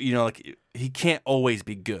 you know, like he can't always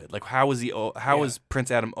be good. Like how is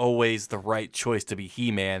Prince Adam always the right choice to be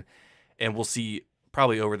He-Man? And we'll see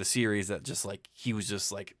probably over the series that just like he was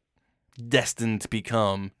just like destined to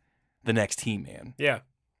become the next He-Man. Yeah.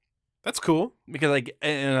 That's cool. Because like,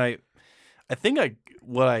 and I think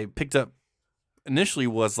what I picked up initially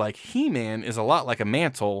was like He-Man is a lot like a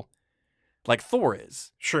mantle, like Thor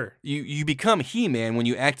is. Sure. You become He-Man when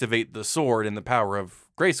you activate the sword and the power of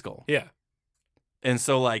Grayskull. Yeah. And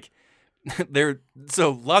so like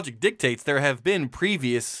so logic dictates there have been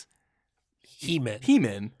previous He-Man.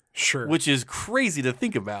 He-Men, Sure. which is crazy to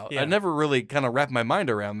think about. Yeah. I never really kind of wrapped my mind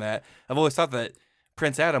around that. I've always thought that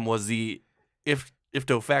Prince Adam was the if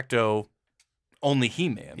de facto only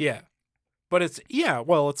He-Man. Yeah. But it's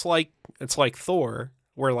like Thor,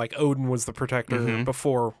 where like Odin was the protector Mhm.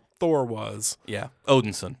 before Thor was. Yeah.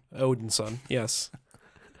 Odinson. Odin's son, yes.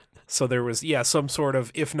 So there was some sort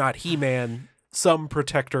of, if not He-Man, some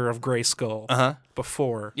protector of Grayskull Uh-huh.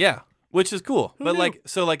 before. Yeah. Which is cool. But knew? like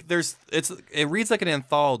so like it reads like an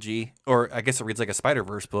anthology, or I guess it reads like a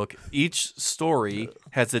Spider-Verse book. Each story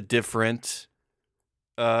has a different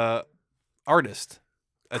artist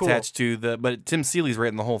Cool. attached to but Tim Seeley's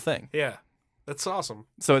written the whole thing. Yeah. That's awesome.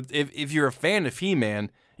 So if you're a fan of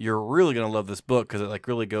He-Man, you're really gonna love this book because it like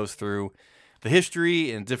really goes through the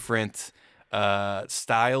history and different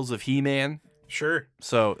styles of He-Man. Sure.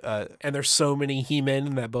 So And there's so many He-Men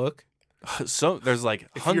in that book. there's like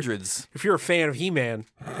hundreds. If you're a fan of He-Man,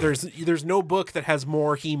 there's no book that has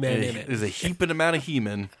more He-Men in it. There's a heaping amount of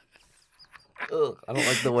He-Man. Ugh, I don't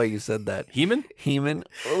like the way you said that. He-Man? Heman.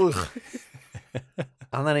 Ugh.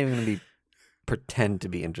 I'm not even gonna pretend to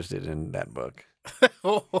be interested in that book.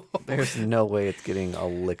 There's no way it's getting a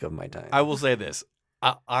lick of my time. I will say this: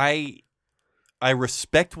 I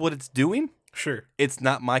respect what it's doing. Sure. It's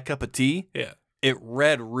not my cup of tea. Yeah. It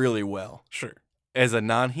read really well. Sure. As a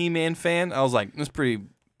non-He-Man fan, I was like, "This is pretty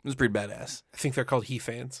badass." I think they're called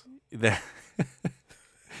He-Fans. They're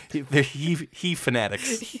he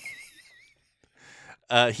fanatics.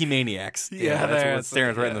 He maniacs. That's what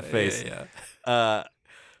staring right in the face. Yeah.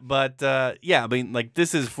 But I mean, like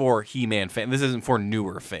this is for He-Man fans. This isn't for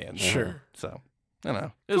newer fans. Sure. So I don't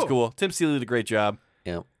know. It was cool. Tim Seeley did a great job.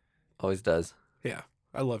 Yep, always does. Yeah.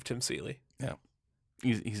 I love Tim Seeley.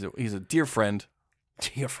 He's a dear friend.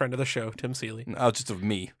 A friend of the show, Tim Seeley. Just of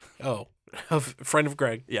me. Oh, a friend of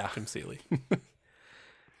Greg. Yeah. Tim Seeley.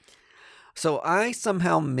 So I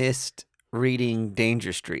somehow missed reading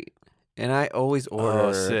Danger Street, and I always order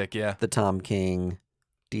Oh, sick. Yeah. the Tom King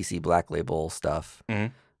DC Black Label stuff.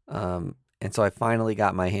 Mhm. And so I finally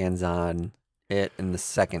got my hands on it in the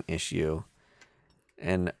second issue,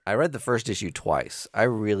 and I read the first issue twice. I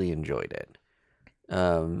really enjoyed it.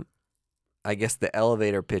 I guess the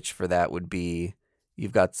elevator pitch for that would be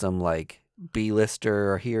you've got some like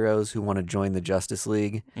B-lister heroes who want to join the Justice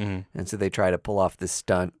League, Mhm. and so they try to pull off this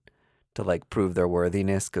stunt to like prove their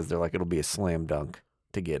worthiness because they're like it'll be a slam dunk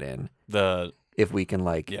to get in if we can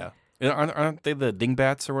like. Yeah. Aren't they the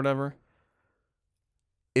Dingbats or whatever?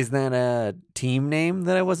 Is that a team name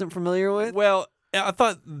that I wasn't familiar with? Well, I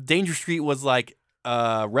thought Danger Street was like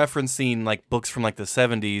referencing like books from like the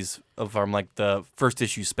 70s from like the first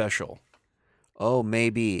issue special. Oh,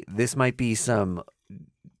 maybe this might be some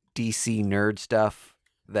DC nerd stuff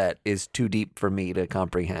that is too deep for me to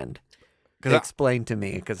comprehend. Explain to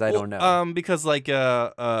me, because I don't know. Because like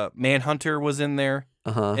Manhunter was in there,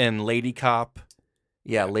 and Lady Cop.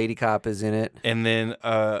 Yeah, Lady Cop is in it. And then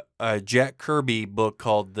a Jack Kirby book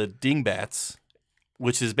called The Dingbats,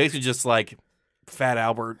 which is basically just like Fat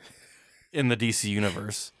Albert in the DC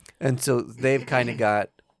universe. And so they've kind of got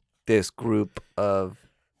this group of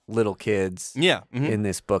little kids Yeah. Mhm. in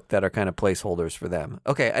this book that are kind of placeholders for them.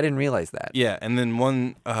 Okay, I didn't realize that. Yeah, and then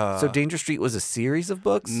one. So Danger Street was a series of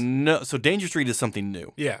books? No, so Danger Street is something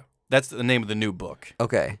new. Yeah. That's the name of the new book.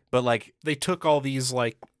 Okay. But like, They took all these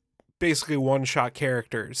like basically one-shot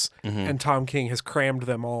characters and Tom King has crammed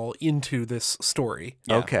them all into this story.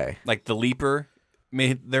 yeah. Okay. Like the Leaper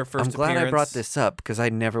made their first I'm glad appearance. I brought this up because I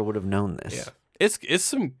never would have known this. Yeah.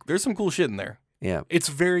 There's some cool shit in there. Yeah. It's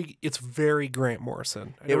very Grant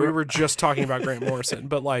Morrison. I know It- we were just talking about Grant Morrison,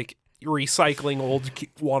 but like recycling old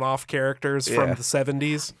one-off characters from Yeah. the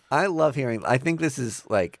 70s. I love hearing. I think this is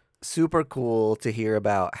like super cool to hear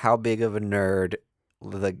about how big of a nerd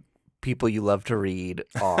the people you love to read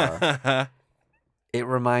are. It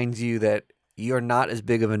reminds you that you're not as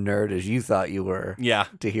big of a nerd as you thought you were Yeah.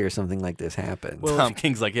 to hear something like this happen. Well, Tom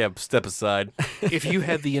King's like, yeah, step aside. if you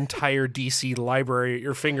had the entire DC library at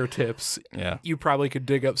your fingertips, Yeah. you probably could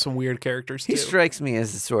dig up some weird characters he too. strikes me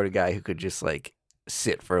as the sort of guy who could just like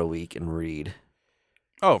sit for a week and read.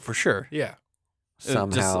 Oh, for sure. Yeah.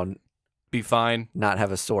 Somehow Be fine. not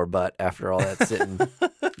have a sore butt after all that sitting.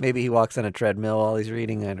 Maybe he walks on a treadmill while he's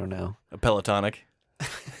reading. I don't know. A Pelotonic.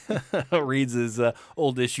 Reads his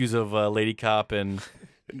old issues of Lady Cop and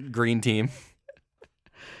Green Team.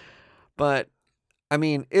 But I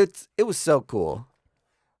mean, it was so cool.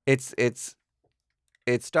 It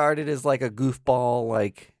started as like a goofball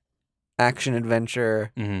like action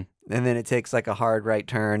adventure, Mm-hmm. and then it takes like a hard right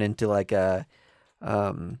turn into like a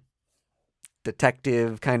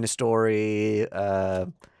detective kind of story.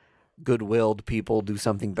 Good-willed people do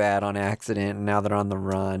something bad on accident, and now they're on the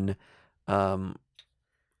run.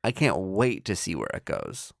 I can't wait to see where it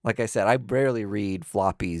goes. Like I said, I rarely read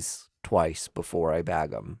floppies twice before I bag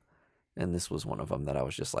them. And this was one of them that I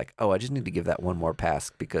was just like, oh, I just need to give that one more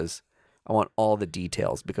pass because I want all the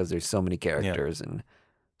details because there's so many characters and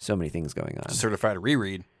so many things going on. Certified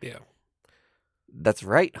reread. Yeah. That's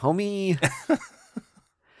right, homie.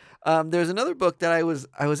 There's another book that I was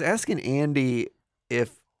asking Andy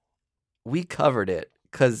if we covered it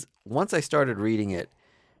because once I started reading it,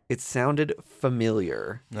 it sounded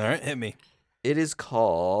familiar. All right, hit me. It is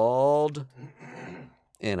called,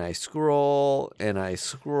 and I scroll,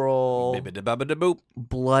 Boop.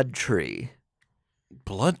 Blood Tree.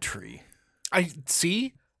 Blood Tree.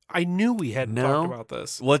 I knew we hadn't No. talked about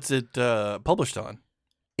this. What's it published on?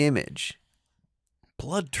 Image.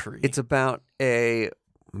 Blood Tree. It's about a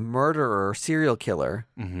murderer, serial killer,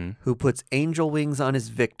 Mm-hmm. who puts angel wings on his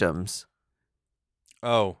victims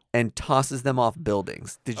Oh, and tosses them off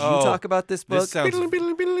buildings. Did you Oh, talk about this book?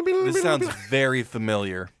 this sounds very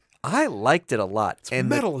familiar. I liked it a lot. It's and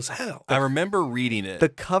metal as hell. I remember reading it. the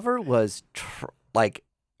cover was like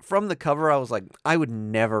from the cover I was like I would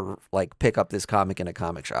never like pick up this comic in a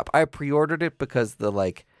comic shop. I pre-ordered it because the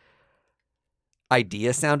like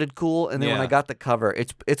idea sounded cool, and then when Yeah. I got the cover,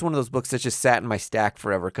 it's one of those books that just sat in my stack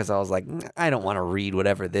forever because I was like, I don't want to read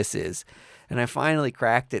whatever this is. And I finally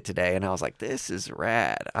cracked it today, and I was like, this is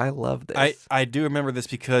rad. I love this. I do remember this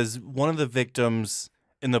because one of the victims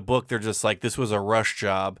in the book, they're just like, this was a rush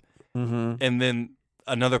job. Mm-hmm. And then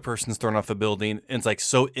another person's thrown off the building, and it's like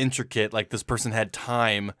so intricate. Like this person had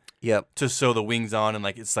time Yep. to sew the wings on, and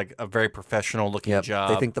like it's like a very professional looking Yep. job.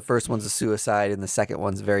 They think the first one's a suicide, and the second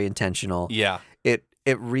one's very intentional. yeah.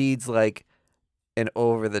 It reads like an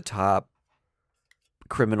over the top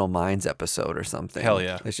Criminal Minds episode or something. Hell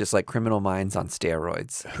yeah. It's just like Criminal Minds on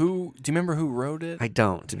steroids. Do you remember who wrote it? I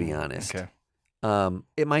don't, to be honest. Okay.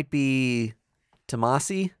 It might be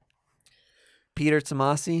Tomasi. Peter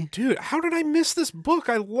Tomasi. Dude, how did I miss this book?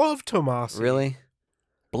 I love Tomasi. Really?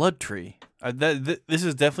 Blood Tree. This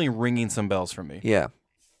is definitely ringing some bells for me. Yeah.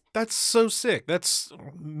 That's so sick. That's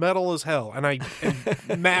metal as hell. And I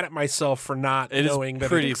am mad at myself for not It is knowing that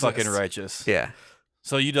pretty it exists. fucking righteous. Yeah.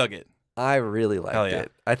 So you dug it. I really Hell liked yeah.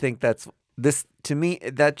 it. I think that's this to me.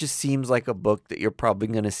 That just seems like a book that you're probably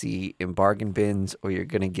going to see in bargain bins, or you're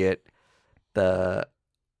going to get the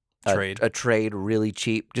Trade. a trade really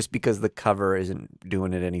cheap, just because the cover isn't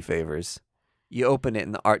doing it any favors. You open it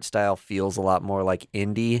and the art style feels a lot more like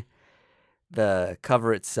indie. The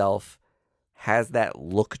cover itself has that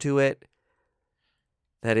look to it.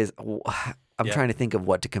 That is, I'm Yeah. trying to think of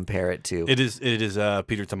what to compare it to. It is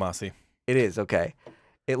Peter Tomasi. It is, okay.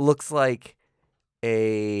 It looks like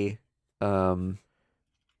a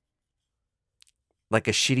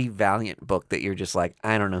shitty Valiant book that you're just like,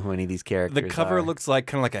 I don't know who any of these characters The cover are. looks like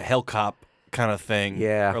kind of like a Hellcop kind of thing.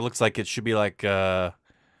 Yeah. Or it looks like it should be like on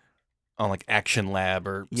on like Action Lab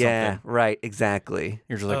or Yeah, something. right, exactly.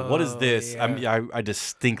 You're just like, what is Oh, this? yeah. I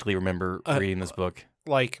distinctly remember reading this book.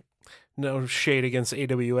 Like, no shade against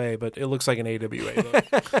AWA, but it looks like an AWA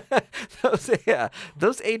book.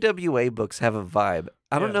 those AWA books have a vibe.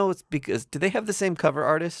 I don't Yeah. know. It's because do they have the same cover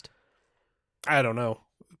artist? I don't know,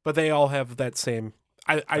 but they all have that same.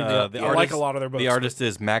 I like artist- a lot of their books. The artist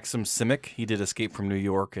is Maxim Simic. He did Escape from New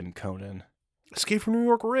York and Conan. Escape from New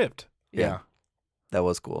York ripped. Yeah. That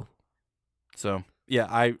was cool. So yeah,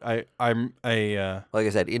 I'm a Like I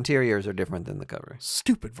said, interiors are different than the cover.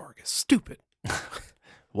 Stupid Vargas. Stupid.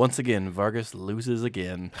 once again Vargas loses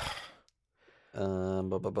again.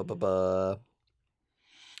 Bu- bu- bu- bu- bu.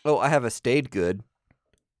 Oh, I have a stayed good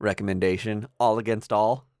recommendation. All Against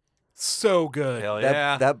All. So good. Hell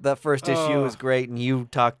That yeah. that first issue Oh. was great, and you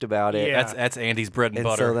talked about it. Yeah. That's Andy's bread and And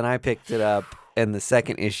butter. so then I picked it up, and the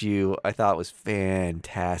second issue I thought was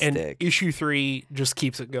fantastic. And issue 3 just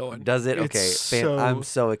keeps it going. Does it? It's Okay. so- I'm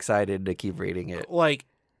so excited to keep reading it. Like,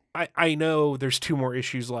 I know there's 2 more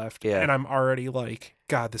issues left, Yeah. and I'm already like,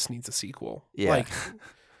 God, this needs a sequel. Yeah. Like,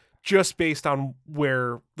 just based on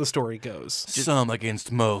where the story goes. Some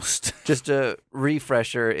against most. Just a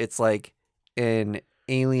refresher, it's like an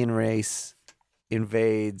alien race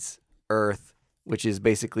invades Earth, which is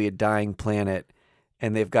basically a dying planet,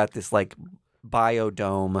 and they've got this like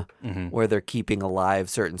biodome Mm-hmm. where they're keeping alive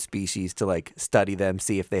certain species to like study them,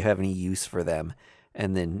 see if they have any use for them,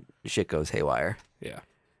 and then shit goes haywire. Yeah.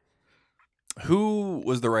 Who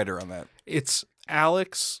was the writer on that? It's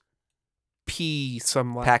Alex P.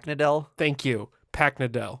 Packnadell? Thank you.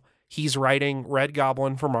 Packnadell. He's writing Red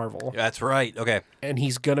Goblin for Marvel, That's right. Okay. and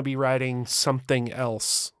he's going to be writing something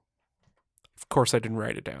else. Of course, I didn't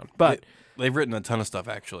write it down, but They've written a ton of stuff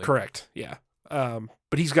actually. correct. Yeah.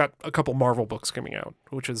 But he's got a couple Marvel books coming out,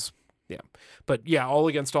 which is, yeah. But yeah, All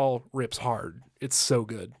Against All rips hard. It's so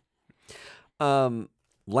good.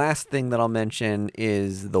 Last thing that I'll mention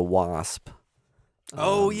is The Wasp.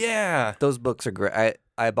 Oh yeah. Those books are great.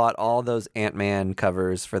 I bought all those Ant-Man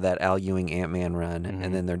covers for that Al Ewing Ant-Man run, Mhm.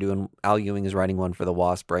 and then Al Ewing is writing one for The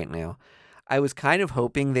Wasp right now. I was kind of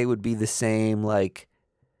hoping they would be the same, like,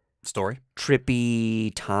 Story.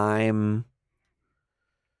 trippy time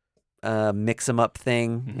mix 'em up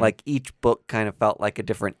thing. Mhm. Like each book kind of felt like a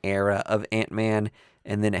different era of Ant-Man,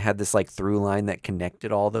 and then it had this like through line that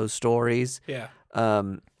connected all those stories. Yeah.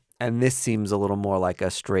 And this seems a little more like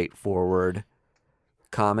a straightforward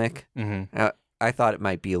comic. Mm-hmm. I thought it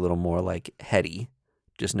might be a little more like heady,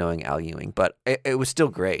 just knowing Al Ewing, but it was still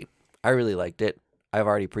great. I really liked it. I've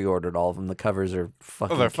already pre-ordered all of them. The covers are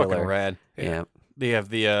fucking Oh, they're killer. fucking rad. Yeah. They have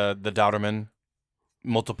the Dowderman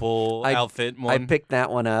multiple outfit I one. picked that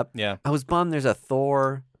one up. Yeah. I was bummed. There's a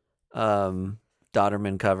Thor,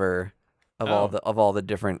 Dodderman cover of all the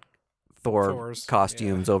different Thors,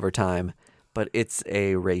 costumes over time, but it's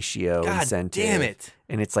a ratio God incentive. damn it.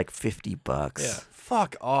 And it's like $50. Yeah.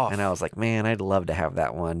 Fuck off. And I was like, man, I'd love to have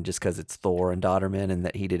that one just because it's Thor and Dodderman and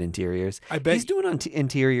that he did interiors. I bet He's doing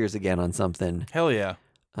interiors again on something. Hell yeah.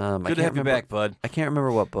 I Good can't to have you remember- back, bud. I can't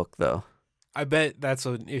remember what book though. I bet that's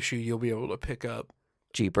an issue you'll be able to pick up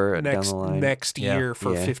Cheaper down the line. next Yeah. year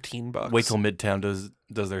for Yeah. $15. Wait till Midtown does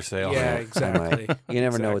their sale. Yeah, I exactly. might. You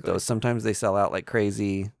never know with Exactly. those. Sometimes they sell out like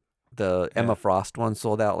crazy. The Yeah. Emma Frost one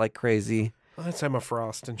sold out like crazy. Well, that's Emma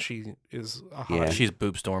Frost, and she is a hot. Yeah. She's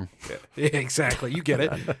Boob Storm. Yeah, exactly. You get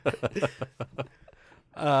it.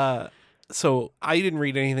 So I didn't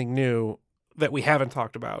read anything new that we haven't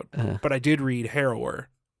talked about, Uh-huh. but I did read Harrower,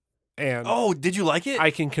 and Oh, did you like it?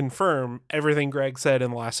 I can confirm everything Greg said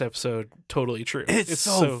in the last episode totally true. it's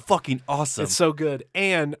so fucking awesome. it's so good,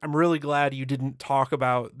 and I'm really glad you didn't talk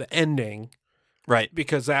about the ending right.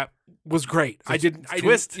 because that was great. I didn't.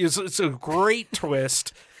 twist. It's a great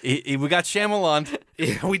twist. We got Shyamalan.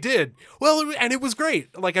 Yeah, we did. Well, and it was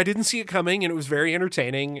great. Like I didn't see it coming, and it was very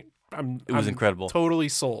entertaining. It was incredible. Totally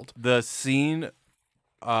sold. The scene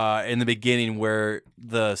in the beginning where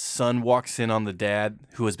the son walks in on the dad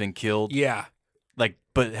who has been killed, Yeah,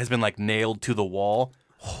 but has been like nailed to the wall.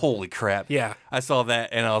 Holy crap. yeah, I saw that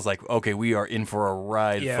and I was like, okay, we are in for a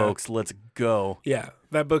ride, Yeah. folks. Let's go. yeah.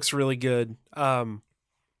 That book's really good.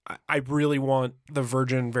 I really want the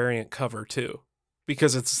Virgin variant cover too,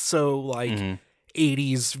 because it's so like Mhm.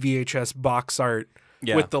 80s VHS box art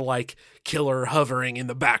Yeah. with the like killer hovering in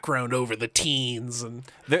the background over the teens and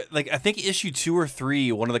There, like I think issue 2 or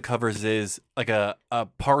 3, one of the covers is like a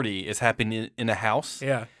party is happening in a house,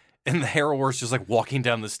 yeah, and the Harrower's just like walking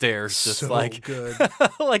down the stairs, just so like good.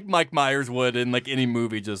 like Mike Myers would in like any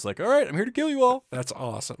movie, just like, all right, I'm here to kill you all. That's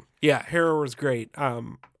awesome. Yeah, Harrower's great.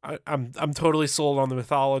 I'm totally sold on the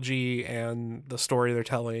mythology and the story they're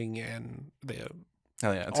telling and the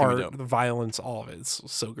Hell yeah, it's gonna be art, dope. the violence, all of it is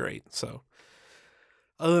so great. So,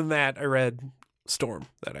 other than that, I read Storm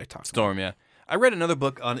that I talked Storm, yeah. I read another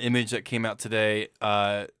book on Image that came out today.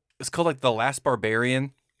 It's called like The Last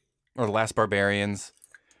Barbarian or The Last Barbarians.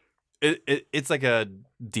 It's like a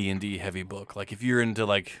D&D heavy book. Like if you're into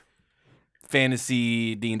like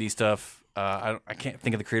fantasy D&D stuff, I can't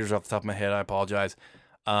think of the creators off the top of my head. I apologize.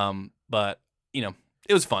 But you know,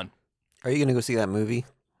 it was fun. Are you gonna go see that movie,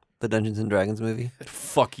 the Dungeons and Dragons movie?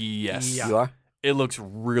 Fuck yes. Yeah. You are. It looks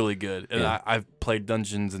really good. And Yeah. I've played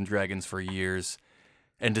Dungeons and Dragons for years.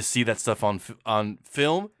 And to see that stuff on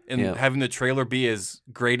film and Yeah. having the trailer be as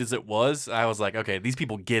great as it was, I was like, okay, these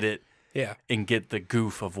people get it Yeah. and get the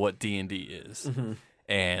goof of what D&D is.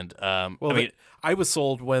 And Well, I mean, I was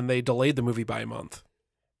sold when they delayed the movie by a month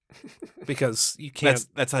because you can't.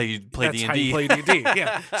 that's how you play That's D&D. how you play D&D.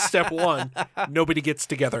 Yeah. Step one, nobody gets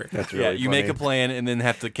together. That's Yeah, really you make a funny. plan and then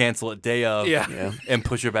have to cancel it day of Yeah. Yeah, and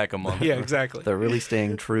push it back a month. Yeah, exactly. they're really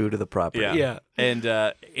staying true to the property. Yeah. Yeah. And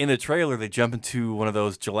in the trailer, they jump into one of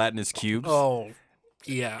those gelatinous cubes. Oh,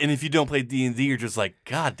 yeah. And if you don't play D&D, you're just like,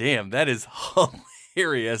 God damn, that is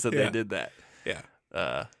hilarious that Yeah. they did that.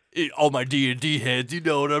 Yeah. All my D&D heads, you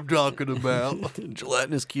know what I'm talking about.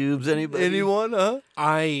 Gelatinous cubes. Anybody? Anyone, huh?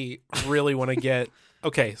 I really want to get.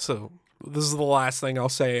 Okay, so this is the last thing I'll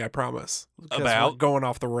say, I promise. Because About? we're going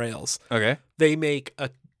off the rails. Okay. They make a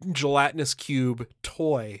gelatinous cube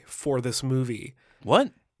toy for this movie.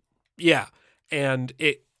 What? Yeah, and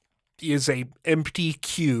it is a empty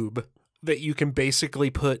cube that you can basically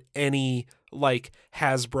put any like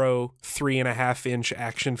Hasbro 3.5-inch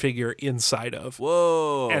action figure inside of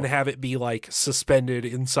Whoa. and have it be like suspended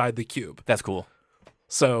inside the cube. That's cool.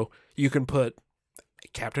 So you can put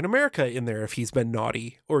Captain America in there if he's been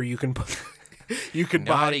naughty, or you can put you can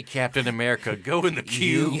Naughty Captain America, go in the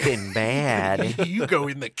cube. You've been bad. buy you go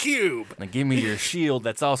in the cube. Now give me your shield.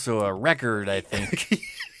 That's also a record, I think.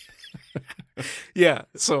 Yeah,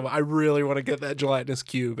 so I really want to get that gelatinous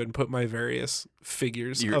cube and put my various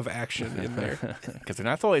figures You're- of action in there. Because they're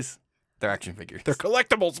not toys. They're action figures. They're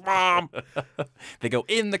collectibles, Mom. They go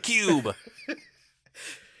in the cube,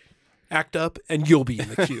 Act up and you'll be in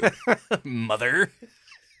the cube. mother.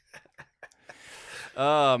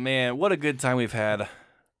 Oh, man. What a good time we've had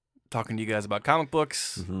talking to you guys about comic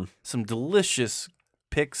books. Some delicious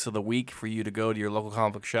picks of the week for you to go to your local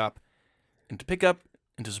comic book shop and to pick up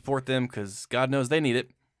and to support them because God knows they need it.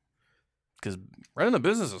 Because running the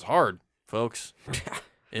business is hard, folks.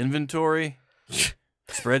 Inventory,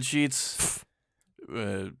 spreadsheets,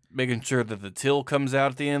 making sure that the till comes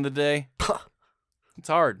out at the end of the day. It's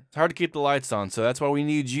hard. It's hard to keep the lights on. So that's why we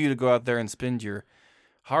need you to go out there and spend your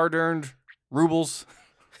hard-earned rubles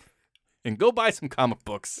and go buy some comic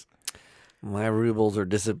books. My rubles are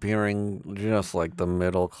disappearing just like the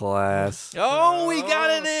middle class. Oh, we got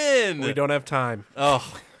it in. We don't have time. Oh,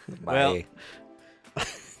 Bye. well.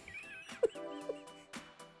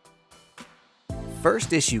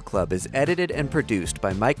 First Issue Club is edited and produced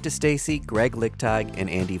by Mike DeStacy, Greg Lichtag, and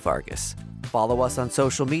Andy Vargas. Follow us on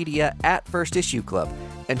social media at First Issue Club,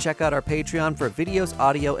 and check out our Patreon for videos,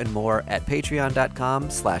 audio, and more at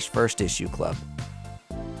patreon.com/firstissueclub.